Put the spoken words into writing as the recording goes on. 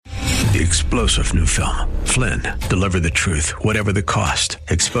The explosive new film, Flynn, deliver the truth, whatever the cost.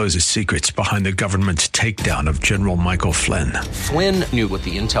 Exposes secrets behind the government's takedown of General Michael Flynn. Flynn knew what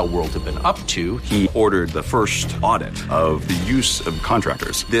the intel world had been up to. He ordered the first audit of the use of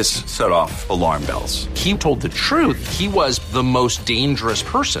contractors. This set off alarm bells. He told the truth. He was the most dangerous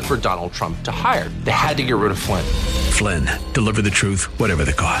person for Donald Trump to hire. They had to get rid of Flynn. Flynn, deliver the truth, whatever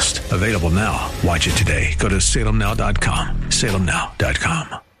the cost. Available now. Watch it today. Go to salemnow.com.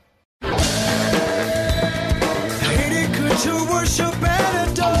 salemnow.com. To worship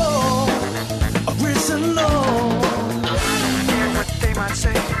and adore a risen Lord. Hear what they might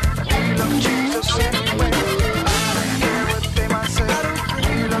say. You love Jesus anyway. Hear what they might say.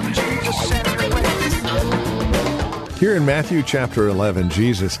 You love Jesus anyway. Here in Matthew chapter 11,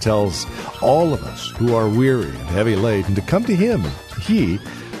 Jesus tells all of us who are weary and heavy laden to come to Him. He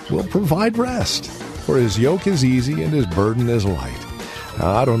will provide rest, for His yoke is easy and His burden is light.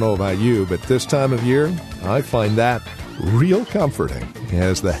 Now, I don't know about you, but this time of year, I find that real comforting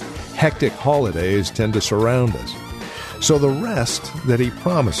as the hectic holidays tend to surround us. So the rest that He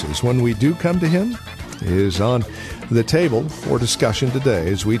promises when we do come to Him is on the table for discussion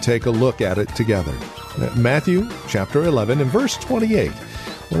today as we take a look at it together. Matthew chapter 11 and verse 28.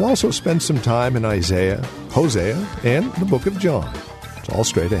 We'll also spend some time in Isaiah, Hosea, and the book of John. It's all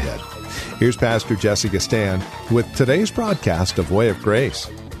straight ahead. Here's Pastor Jesse Stan with today's broadcast of Way of Grace.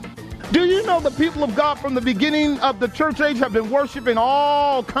 Do you know the people of God from the beginning of the church age have been worshiping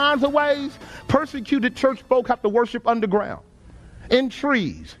all kinds of ways? Persecuted church folk have to worship underground, in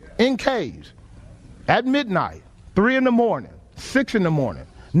trees, in caves, at midnight, 3 in the morning, 6 in the morning,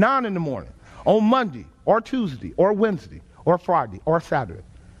 9 in the morning, on Monday or Tuesday or Wednesday or Friday or Saturday.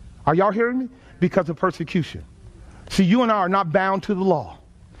 Are y'all hearing me? Because of persecution. See, you and I are not bound to the law.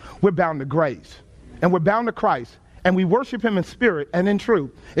 We're bound to grace, and we're bound to Christ. And we worship Him in spirit and in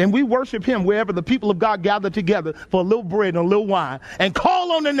truth. And we worship Him wherever the people of God gather together for a little bread and a little wine and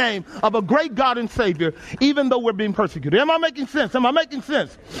call on the name of a great God and Savior, even though we're being persecuted. Am I making sense? Am I making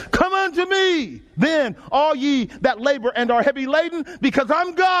sense? Come unto me, then, all ye that labor and are heavy laden, because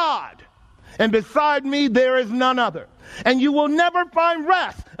I'm God. And beside me there is none other. And you will never find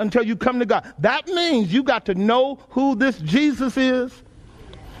rest until you come to God. That means you got to know who this Jesus is.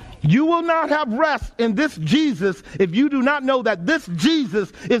 You will not have rest in this Jesus if you do not know that this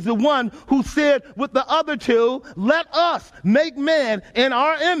Jesus is the one who said with the other two, let us make man in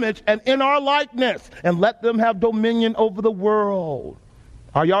our image and in our likeness, and let them have dominion over the world.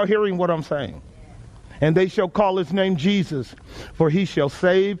 Are y'all hearing what I'm saying? And they shall call His name Jesus, for He shall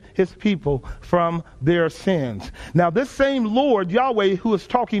save His people from their sins. Now, this same Lord, Yahweh, who is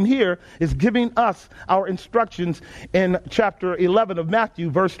talking here, is giving us our instructions in chapter 11 of Matthew,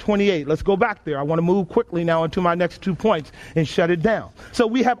 verse 28. Let's go back there. I want to move quickly now into my next 2 points and shut it down. So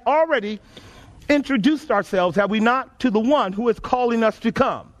we have already introduced ourselves, have we not, to the one who is calling us to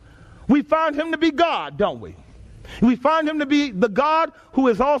come. We find Him to be God, don't we? We find Him to be the God who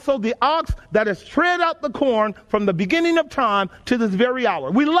is also the ox that has tread out the corn from the beginning of time to this very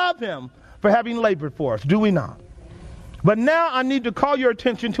hour. We love Him for having labored for us, do we not? But now I need to call your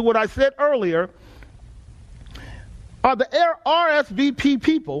attention to what I said earlier are the RSVP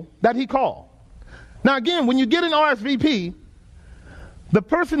people that He called. Now again, when you get an RSVP, the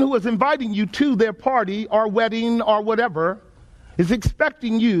person who is inviting you to their party or wedding or whatever is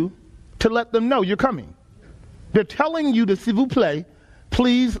expecting you to let them know you're coming. They're telling you to, s'il vous plaît,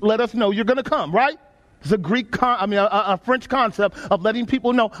 please let us know you're going to come, right? It's a a French concept of letting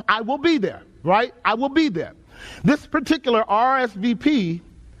people know, I will be there, right? I will be there. This particular RSVP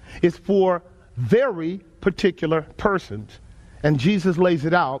is for very particular persons. And Jesus lays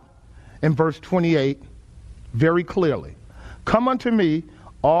it out in verse 28 very clearly. Come unto me,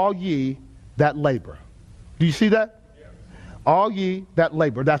 all ye that labor. Do you see that? Yes. All ye that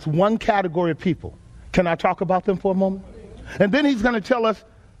labor. That's one category of people. Can I talk about them for a moment? And then He's going to tell us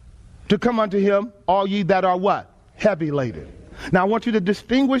to come unto Him, all ye that are what? Heavy laden. Now I want you to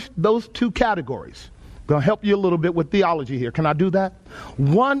distinguish those two categories. I'm going to help you a little bit with theology here. Can I do that?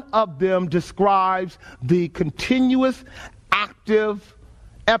 One of them describes the continuous, active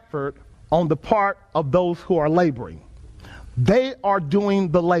effort on the part of those who are laboring. They are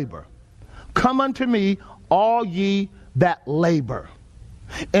doing the labor. Come unto me, all ye that labor.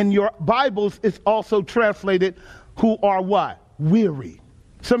 In your Bibles, it's also translated, who are what? Weary.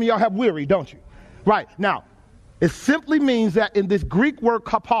 Some of y'all have weary, don't you? Right. Now, it simply means that in this Greek word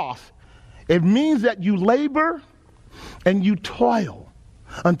kapos, it means that you labor and you toil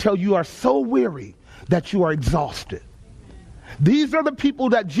until you are so weary that you are exhausted. These are the people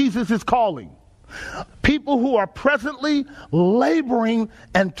that Jesus is calling. People who are presently laboring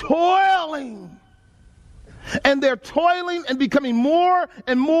and toiling. And they're toiling and becoming more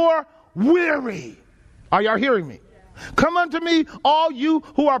and more weary. Are y'all hearing me? Come unto me, all you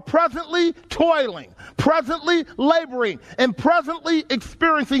who are presently toiling, presently laboring, and presently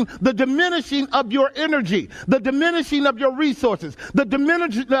experiencing the diminishing of your energy, the diminishing of your resources, the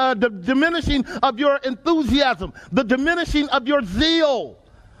diminishing of your enthusiasm, the diminishing of your zeal,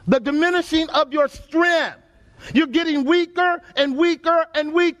 the diminishing of your strength. You're getting weaker and weaker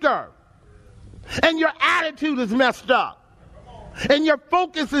and weaker. And your attitude is messed up. And your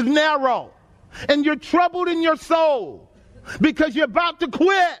focus is narrow. And you're troubled in your soul because you're about to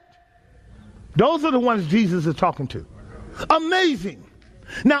quit. Those are the ones Jesus is talking to. Amazing.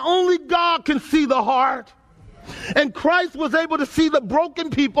 Now only God can see the heart. And Christ was able to see the broken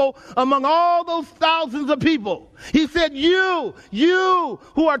people among all those thousands of people. He said, you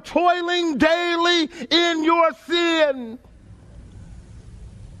who are toiling daily in your sin.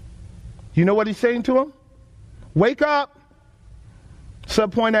 You know what he's saying to them? Wake up.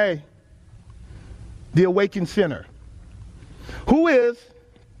 Subpoint A. The awakened sinner. Who is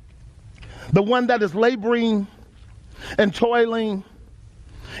the one that is laboring and toiling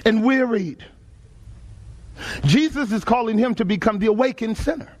and wearied? Jesus is calling him to become the awakened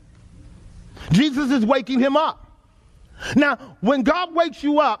sinner. Jesus is waking him up. Now, when God wakes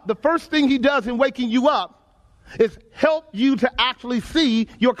you up, the first thing he does in waking you up is help you to actually see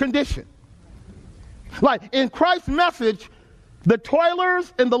your condition. Like in Christ's message, the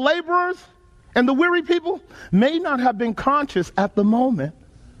toilers and the laborers and the weary people may not have been conscious at the moment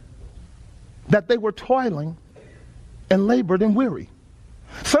that they were toiling and labored and weary.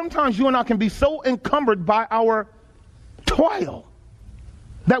 Sometimes you and I can be so encumbered by our toil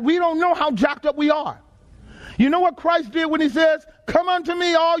that we don't know how jacked up we are. You know what Christ did when he says, come unto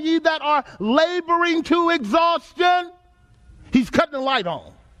me, all ye that are laboring to exhaustion? He's cutting the light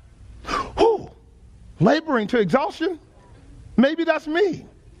on. Whew. Laboring to exhaustion? Maybe that's me.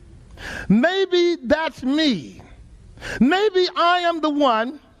 Maybe that's me. Maybe I am the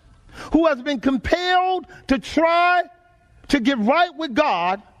one who has been compelled to try to get right with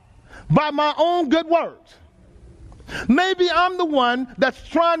God by my own good works. Maybe I'm the one that's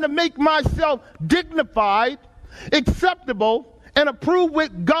trying to make myself dignified, acceptable, and approved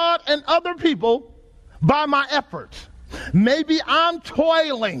with God and other people by my efforts. Maybe I'm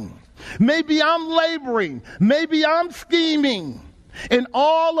toiling. Maybe I'm laboring. Maybe I'm scheming in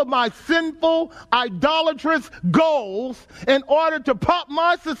all of my sinful, idolatrous goals in order to pop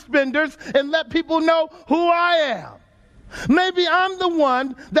my suspenders and let people know who I am. Maybe I'm the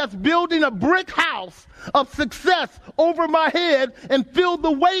one that's building a brick house of success over my head and feel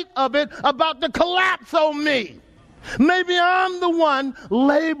the weight of it about to collapse on me. Maybe I'm the one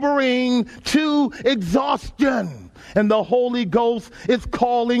laboring to exhaustion. And the Holy Ghost is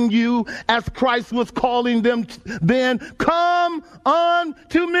calling you as Christ was calling them then, come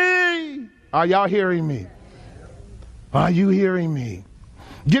unto me. Are y'all hearing me? Are you hearing me?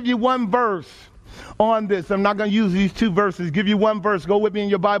 Give you one verse on this. I'm not going to use these two verses. Give you one verse. Go with me in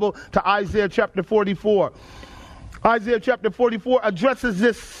your Bible to Isaiah chapter 44. Isaiah chapter 44 addresses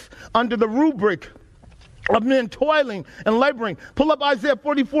this under the rubric of men toiling and laboring. Pull up Isaiah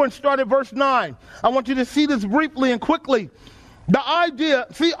 44 and start at verse 9. I want you to see this briefly and quickly. The idea,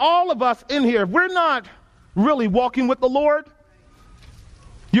 see, all of us in here, if we're not really walking with the Lord,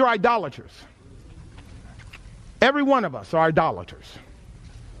 you're idolaters. Every one of us are idolaters.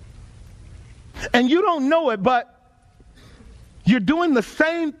 And you don't know it, but you're doing the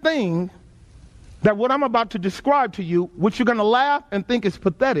same thing that what I'm about to describe to you, which you're going to laugh and think is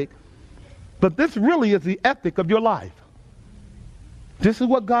pathetic, but this really is the ethic of your life. This is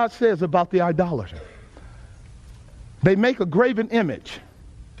what God says about the idolater. They make a graven image,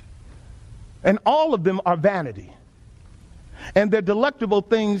 and all of them are vanity. And their delectable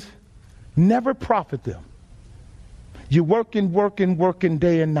things never profit them. You're working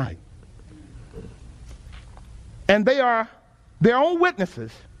day and night. And they are their own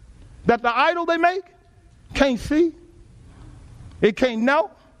witnesses that the idol they make can't see, it can't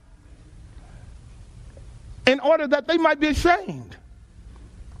know, in order that they might be ashamed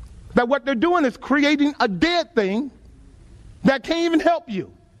that what they're doing is creating a dead thing that can't even help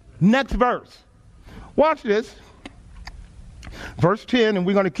you. Next verse. Watch this. Verse 10, and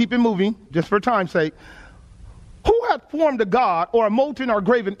we're going to keep it moving just for time's sake. Who hath formed a god or a molten or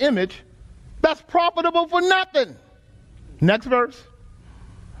graven image that's profitable for nothing? Next verse.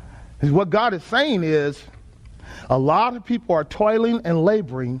 What God is saying is a lot of people are toiling and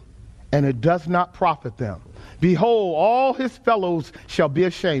laboring and it does not profit them. Behold, all his fellows shall be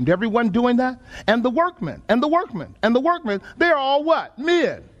ashamed. Everyone doing that? And the workmen, and the workmen, and the workmen, they're all what?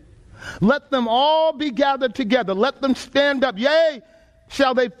 Men. Let them all be gathered together. Let them stand up. Yea,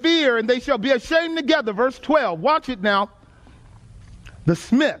 shall they fear, and they shall be ashamed together. Verse 12. Watch it now. The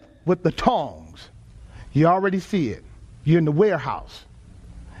smith with the tongs. You already see it. You're in the warehouse.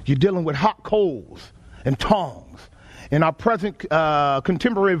 You're dealing with hot coals and tongs. In our present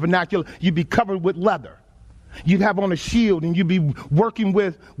contemporary vernacular, you'd be covered with leather. You'd have on a shield, and you'd be working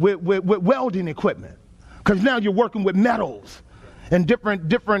with welding equipment, because now you're working with metals and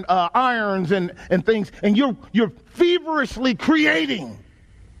different irons and things, and you're feverishly creating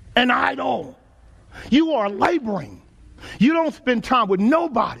an idol. You are laboring. You don't spend time with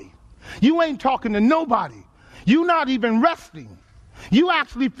nobody. You ain't talking to nobody. You're not even resting. You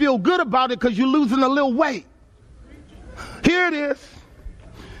actually feel good about it because you're losing a little weight. Here it is.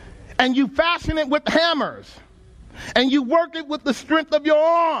 And you fashion it with hammers. And you work it with the strength of your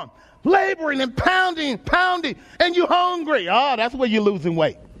arm. Laboring and pounding, and you're hungry. Oh, that's where you're losing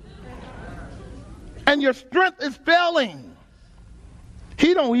weight. And your strength is failing.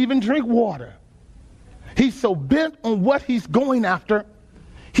 He don't even drink water. He's so bent on what he's going after,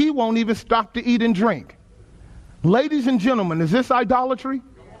 he won't even stop to eat and drink. Ladies and gentlemen, is this idolatry?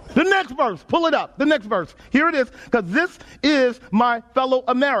 The next verse, pull it up, the next verse. Here it is, because this is my fellow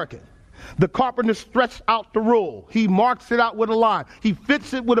American. The carpenter stretched out the rule. He marks it out with a line. He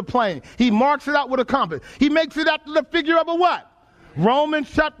fits it with a plane. He marks it out with a compass. He makes it after the figure of a what? Romans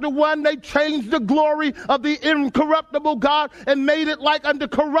chapter 1, they changed the glory of the incorruptible God and made it like unto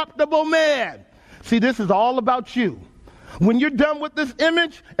corruptible man. See, this is all about you. When you're done with this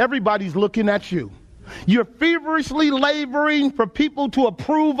image, everybody's looking at you. You're feverishly laboring for people to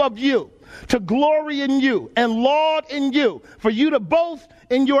approve of you, to glory in you and laud in you, for you to boast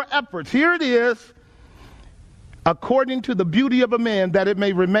in your efforts. Here it is, according to the beauty of a man, that it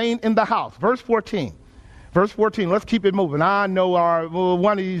may remain in the house. Verse 14. Verse 14, let's keep it moving. I know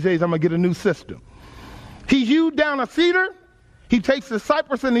one of these days I'm going to get a new system. He hewed down a cedar. He takes the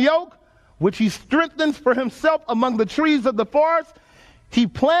cypress and the oak, which he strengthens for himself among the trees of the forest. He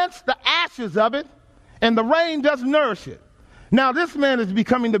plants the ashes of it, and the rain does nourish it. Now, this man is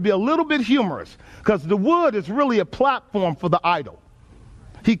becoming to be a little bit humorous, because the wood is really a platform for the idol.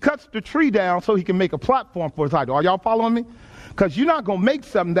 He cuts the tree down so he can make a platform for his idol. Are y'all following me? Because you're not going to make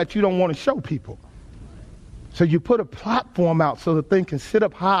something that you don't want to show people. So you put a platform out so the thing can sit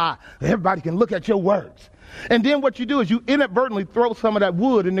up high, and everybody can look at your works. And then what you do is you inadvertently throw some of that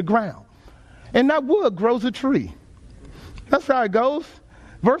wood in the ground. And that wood grows a tree. That's how it goes.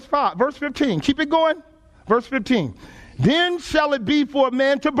 Verse 15. Keep it going. Verse 15. Then shall it be for a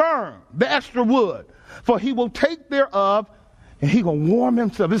man to burn the extra wood, for he will take thereof, and he going to warm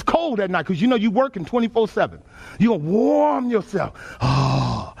himself. It's cold at night, because you know you're working 24/7. You're going to warm yourself.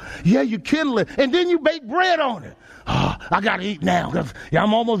 Oh, yeah, you kindle it. And then you bake bread on it. Oh, I got to eat now, because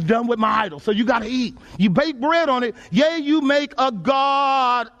I'm almost done with my idol. So you got to eat. You bake bread on it. Yea, you make a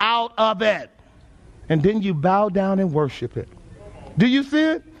god out of it. And then you bow down and worship it. Do you see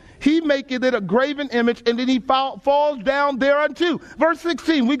it? He maketh it a graven image, and then he falls down thereunto. Verse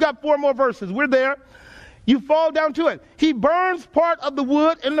 16, we got 4 more verses. We're there. You fall down to it. He burns part of the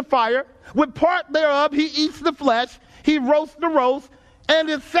wood in the fire. With part thereof, he eats the flesh. He roasts the roast and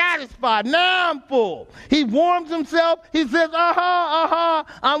is satisfied. Now I'm full. He warms himself. He says,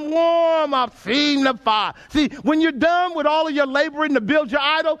 I'm warm. I've seen the fire. See, when you're done with all of your laboring to build your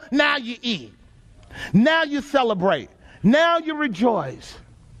idol, now you eat. Now you celebrate. Now you rejoice.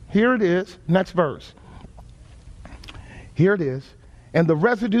 Here it is. Next verse. Here it is. And the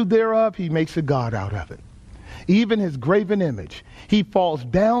residue thereof, he makes a god out of it. Even his graven image. He falls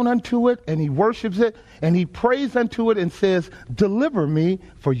down unto it, and he worships it, and he prays unto it and says, deliver me,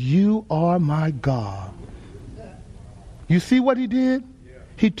 for you are my God. You see what he did?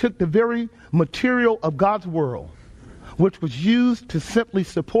 He took the very material of God's world, which was used to simply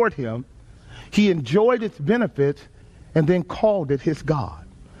support him. He enjoyed its benefits and then called it his God.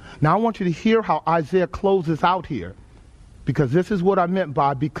 Now I want you to hear how Isaiah closes out here, because this is what I meant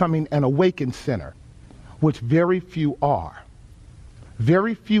by becoming an awakened sinner, which very few are.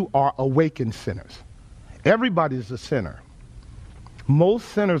 Very few are awakened sinners. Everybody's a sinner. Most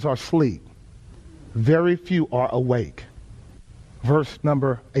sinners are asleep. Very few are awake. Verse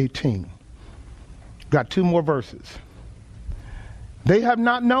number 18. Got 2 more verses. They have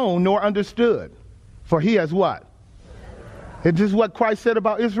not known nor understood, for he has what? Is this what Christ said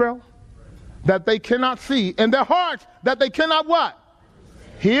about Israel? That they cannot see, in their hearts that they cannot what?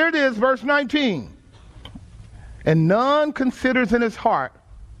 Here it is, verse 19. And none considers in his heart,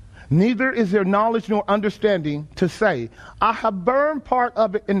 Neither is there knowledge nor understanding to say, I have burned part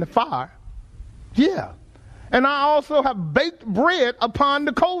of it in the fire. Yeah. And I also have baked bread upon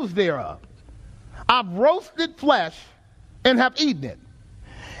the coals thereof. I've roasted flesh and have eaten it.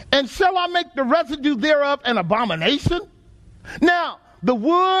 And shall I make the residue thereof an abomination? Now, the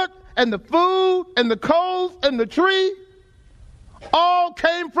wood and the food and the coals and the tree all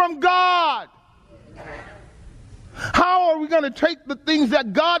came from God. How are we going to take the things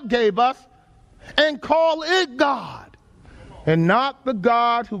that God gave us and call it God and not the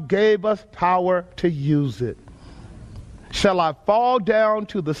God who gave us power to use it? Shall I fall down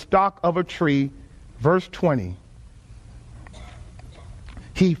to the stock of a tree? Verse 20.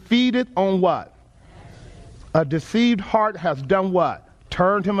 He feedeth on what? A deceived heart has done what?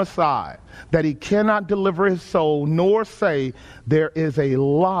 Turned him aside, that he cannot deliver his soul, nor say, there is a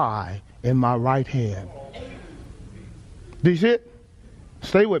lie in my right hand. Do you see it?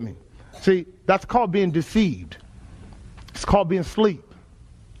 Stay with me. See, that's called being deceived. It's called being asleep.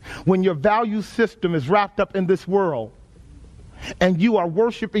 When your value system is wrapped up in this world and you are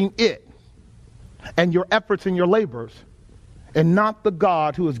worshiping it and your efforts and your labors and not the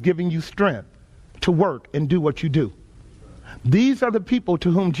God who is giving you strength to work and do what you do. These are the people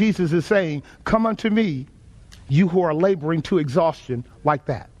to whom Jesus is saying, come unto me, you who are laboring to exhaustion like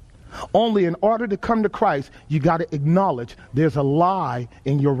that. Only in order to come to Christ, you got to acknowledge there's a lie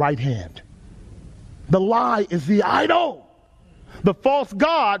in your right hand. The lie is the idol, the false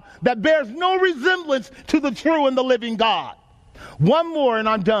god that bears no resemblance to the true and the living God. One more and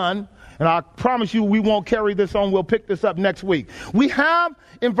I'm done. And I promise you we won't carry this on. We'll pick this up next week. We have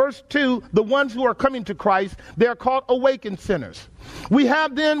in verse 2, the ones who are coming to Christ, they're called awakened sinners. We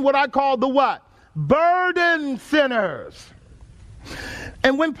have then what I call the what? Burdened sinners.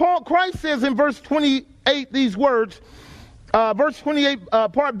 And when Christ says in verse 28 these words, verse 28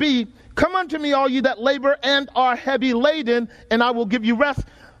 part B, come unto me all you that labor and are heavy laden, and I will give you rest.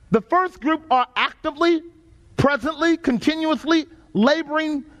 The first group are actively, presently, continuously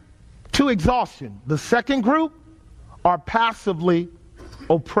laboring to exhaustion. The second group are passively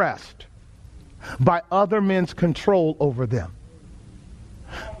oppressed by other men's control over them.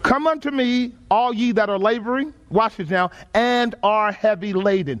 Come unto me, all ye that are laboring, watch this now, and are heavy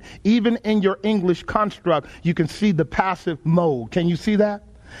laden. Even in your English construct, you can see the passive mode. Can you see that?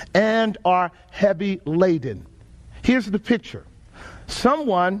 And are heavy laden. Here's the picture.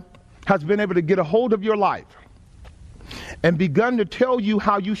 Someone has been able to get a hold of your life and begun to tell you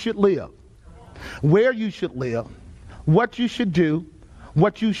how you should live, where you should live, what you should do,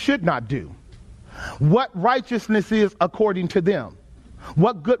 what you should not do, what righteousness is according to them,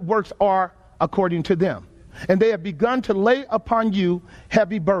 what good works are according to them. And they have begun to lay upon you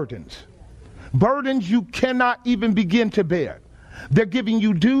heavy burdens, burdens you cannot even begin to bear. They're giving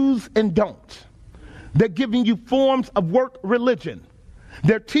you do's and don'ts. They're giving you forms of work religion.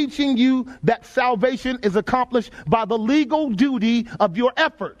 They're teaching you that salvation is accomplished by the legal duty of your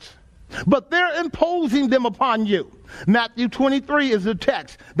efforts. But they're imposing them upon you. Matthew 23 is the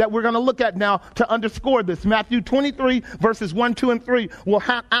text that we're going to look at now to underscore this. Matthew 23 verses 1, 2, and 3 will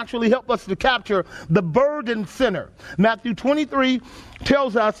actually help us to capture the burdened sinner. Matthew 23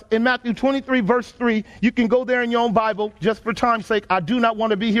 tells us in Matthew 23 verse 3, you can go there in your own Bible just for time's sake. I do not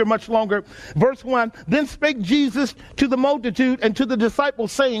want to be here much longer. Verse 1, then spake Jesus to the multitude and to the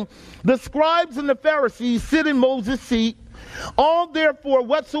disciples saying, the scribes and the Pharisees sit in Moses' seat. All therefore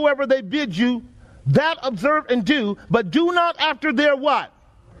whatsoever they bid you, that observe and do, but do not after their what?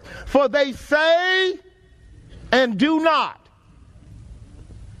 For they say and do not.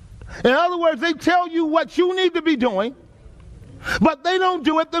 In other words, they tell you what you need to be doing, but they don't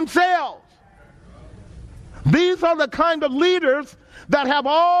do it themselves. These are the kind of leaders that have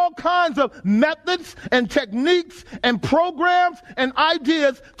all kinds of methods and techniques and programs and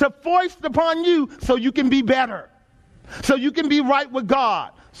ideas to foist upon you so you can be better, so you can be right with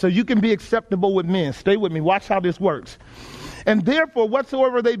God, so you can be acceptable with men. Stay with me. Watch how this works. And therefore,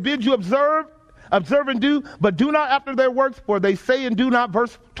 whatsoever they bid you observe and do, but do not after their works, for they say and do not.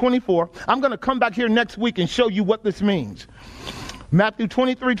 Verse 24. I'm going to come back here next week and show you what this means. Matthew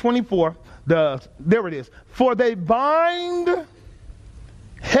 23, 24. There it is. For they bind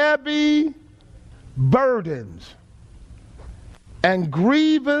heavy burdens and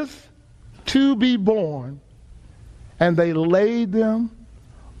grievous to be borne, and they lay them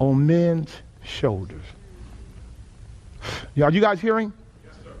on men's shoulders. Are you guys hearing?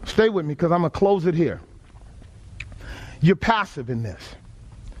 Yes, sir. Stay with me because I'm going to close it here. You're passive in this.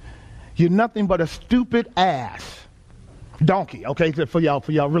 You're nothing but a stupid ass. Donkey, okay, for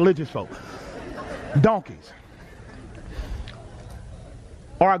y'all religious folk. Donkeys.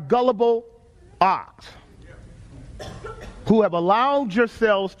 are a gullible ox who have allowed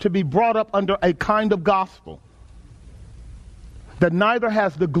yourselves to be brought up under a kind of gospel that neither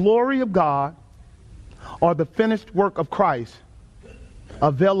has the glory of God or the finished work of Christ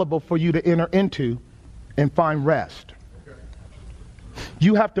available for you to enter into and find rest.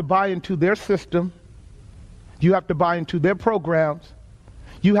 You have to buy into their system. You have to buy into their programs.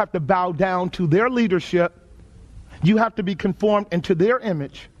 You have to bow down to their leadership. You have to be conformed into their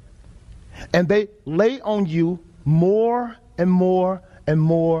image. And they lay on you more and more and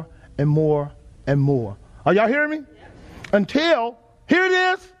more and more and more. Are y'all hearing me? Until, here it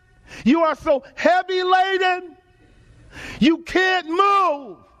is, you are so heavy laden, you can't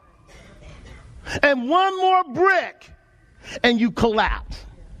move. And one more brick, and you collapse.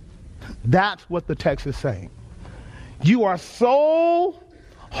 That's what the text is saying. You are so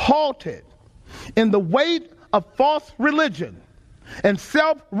halted in the weight of false religion and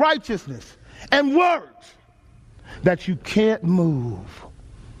self-righteousness and works that you can't move.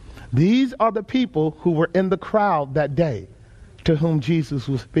 These are the people who were in the crowd that day to whom Jesus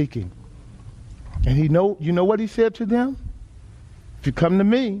was speaking. And you know what he said to them? If you come to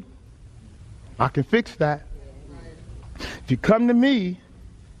me, I can fix that. If you come to me,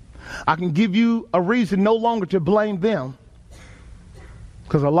 I can give you a reason no longer to blame them.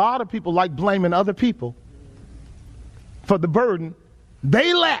 Because a lot of people like blaming other people for the burden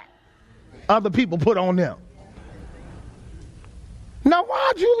they let other people put on them. Now,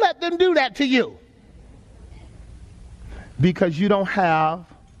 why'd you let them do that to you? Because you don't have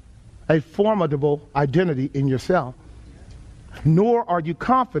a formidable identity in yourself, nor are you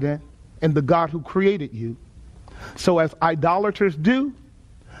confident in the God who created you. So as idolaters do,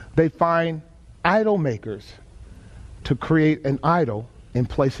 they find idol makers to create an idol and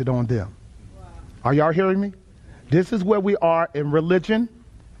place it on them. Wow. Are y'all hearing me? This is where we are in religion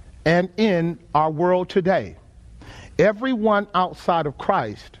and in our world today. Everyone outside of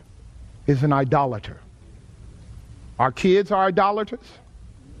Christ is an idolater. Our kids are idolaters.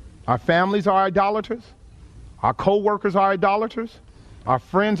 Our families are idolaters. Our co-workers are idolaters. Our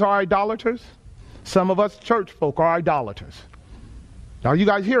friends are idolaters. Some of us church folk are idolaters. Are you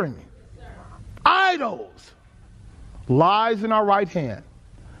guys hearing me? Idols lies in our right hand.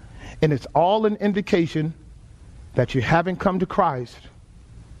 And it's all an indication that you haven't come to Christ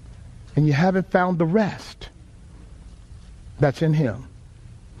and you haven't found the rest that's in him.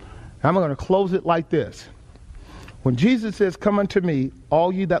 I'm going to close it like this. When Jesus says, come unto me,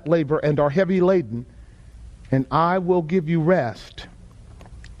 all you that labor and are heavy laden, and I will give you rest,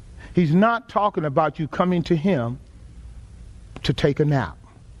 he's not talking about you coming to him to take a nap.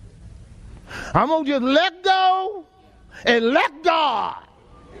 I'm going to just let go and let God.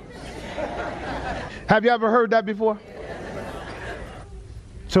 Have you ever heard that before?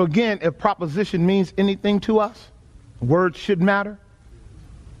 So again, if proposition means anything to us, words should matter.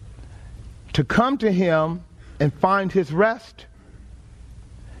 To come to him and find his rest,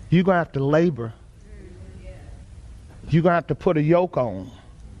 you're going to have to labor. You're going to have to put a yoke on.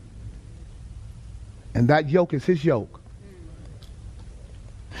 And that yoke is his yoke.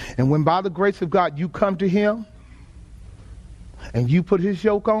 And when by the grace of God you come to him and you put his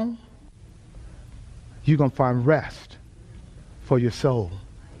yoke on, you're going to find rest for your soul.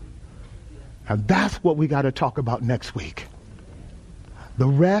 And that's what we got to talk about next week. The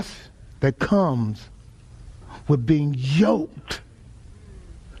rest that comes with being yoked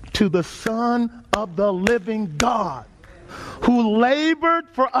to the Son of the living God, who labored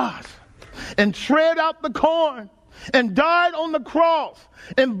for us and tread out the corn and died on the cross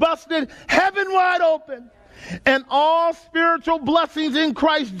and busted heaven wide open. And all spiritual blessings in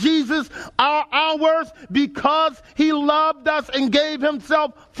Christ Jesus are ours because he loved us and gave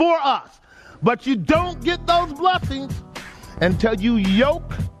himself for us. But you don't get those blessings until you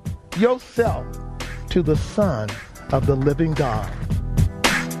yoke yourself to the Son of the living God.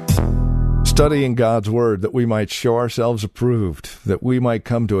 Studying God's Word that we might show ourselves approved, that we might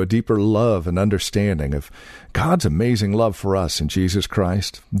come to a deeper love and understanding of God's amazing love for us in Jesus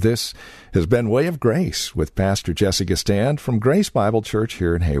Christ. This has been Way of Grace with Pastor Jesse Gistand from Grace Bible Church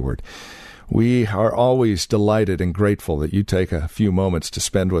here in Hayward. We are always delighted and grateful that you take a few moments to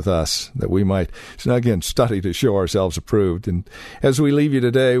spend with us, that we might, again, study to show ourselves approved. And as we leave you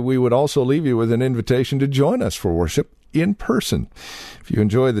today, we would also leave you with an invitation to join us for worship in person. If you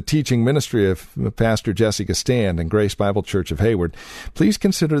enjoy the teaching ministry of Pastor Jessica Stand and Grace Bible Church of Hayward, please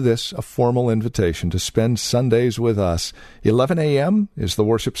consider this a formal invitation to spend Sundays with us. 11 a.m. is the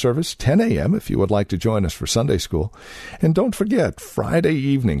worship service, 10 a.m. if you would like to join us for Sunday school. And don't forget, Friday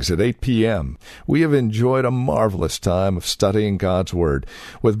evenings at 8 p.m. We have enjoyed a marvelous time of studying God's Word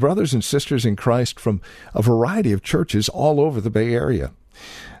with brothers and sisters in Christ from a variety of churches all over the Bay Area.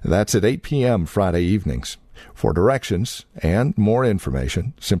 That's at 8 p.m. Friday evenings. For directions and more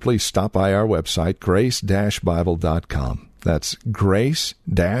information, simply stop by our website, grace-bible.com. That's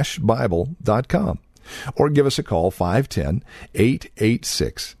grace-bible.com. Or give us a call,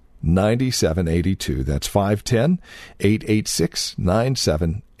 510-886-9782. That's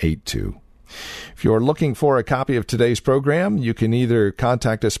 510-886-9782. If you're looking for a copy of today's program, you can either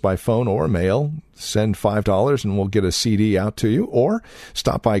contact us by phone or mail. Send $5 and we'll get a CD out to you, or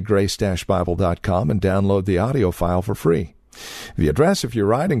stop by grace-bible.com and download the audio file for free. The address, if you're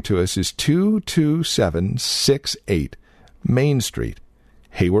writing to us, is 22768 Main Street,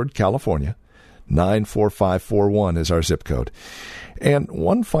 Hayward, California. 94541 is our zip code. And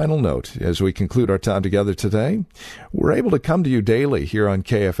one final note as we conclude our time together today. We're able to come to you daily here on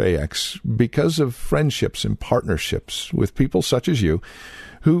KFAX because of friendships and partnerships with people such as you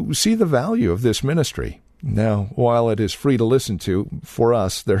who see the value of this ministry. Now, while it is free to listen to, for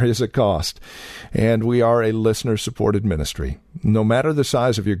us, there is a cost, and we are a listener-supported ministry. No matter the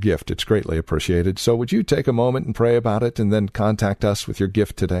size of your gift, it's greatly appreciated. So would you take a moment and pray about it and then contact us with your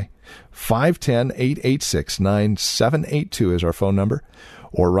gift today? 510-886-9782 is our phone number,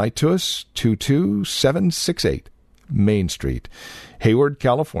 or write to us, 22768 Main Street, Hayward,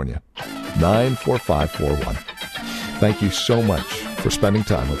 California, 94541. Thank you so much for spending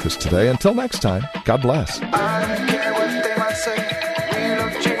time with us today. Until next time, God bless. I don't care what they might say. We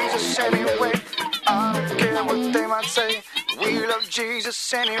love Jesus anyway. I don't care what they might say. We love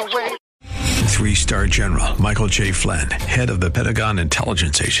Jesus anyway. 3-star General Michael J. Flynn, head of the Pentagon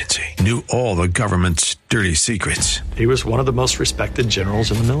Intelligence Agency, knew all the government's dirty secrets. He was one of the most respected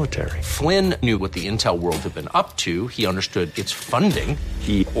generals in the military. Flynn knew what the intel world had been up to. He understood its funding.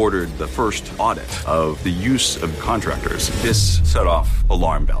 He ordered the first audit of the use of contractors. This set off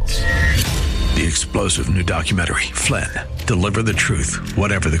alarm bells. The explosive new documentary, Flynn, Deliver the Truth,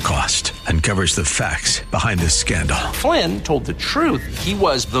 Whatever the Cost, uncovers the facts behind this scandal. Flynn told the truth. He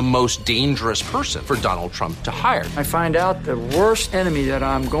was the most dangerous person for Donald Trump to hire. I find out the worst enemy that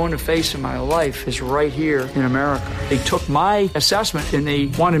I'm going to face in my life is right here in America. They took my assessment and they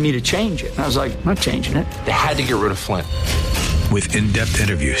wanted me to change it. And I was like, I'm not changing it. They had to get rid of Flynn. With in-depth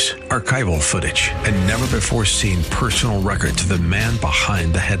interviews, archival footage, and never-before-seen personal records of the man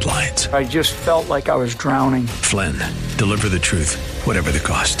behind the headlines. I just felt like I was drowning. Flynn, Deliver the Truth, Whatever the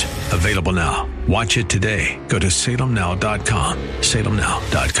Cost. Available now. Watch it today. Go to salemnow.com.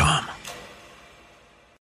 salemnow.com.